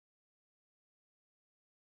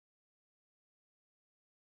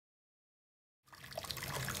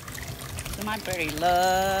So my birdie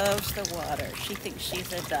loves the water. She thinks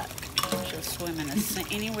she's a duck. She'll swim in the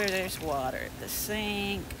sink, anywhere there's water. The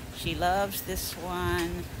sink. She loves this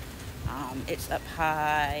one. It's up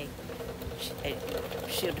high.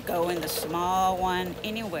 She'll go in the small one,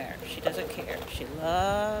 anywhere. She doesn't care. She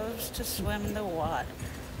loves to swim in the water.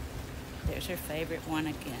 There's her favorite one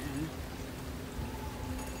again.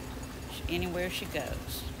 Anywhere she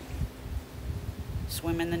goes.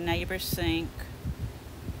 Swim in the neighbor's sink.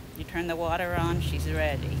 You turn the water on, she's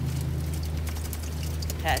ready.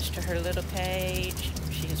 Attached to her little cage,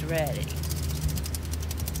 she's ready.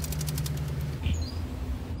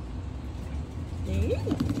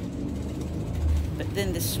 But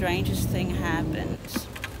then the strangest thing happens.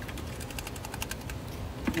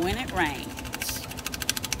 When it rains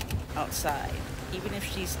outside, even if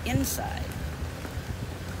she's inside,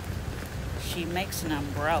 she makes an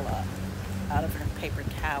umbrella out of her paper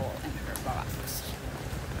towel in her box.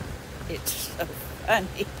 It's so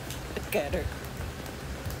funny. Look at her.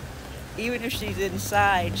 Even if she's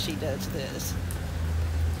inside, she does this.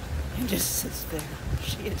 And just sits there.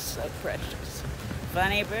 She is so precious.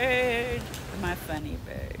 Funny bird, my funny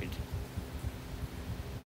bird.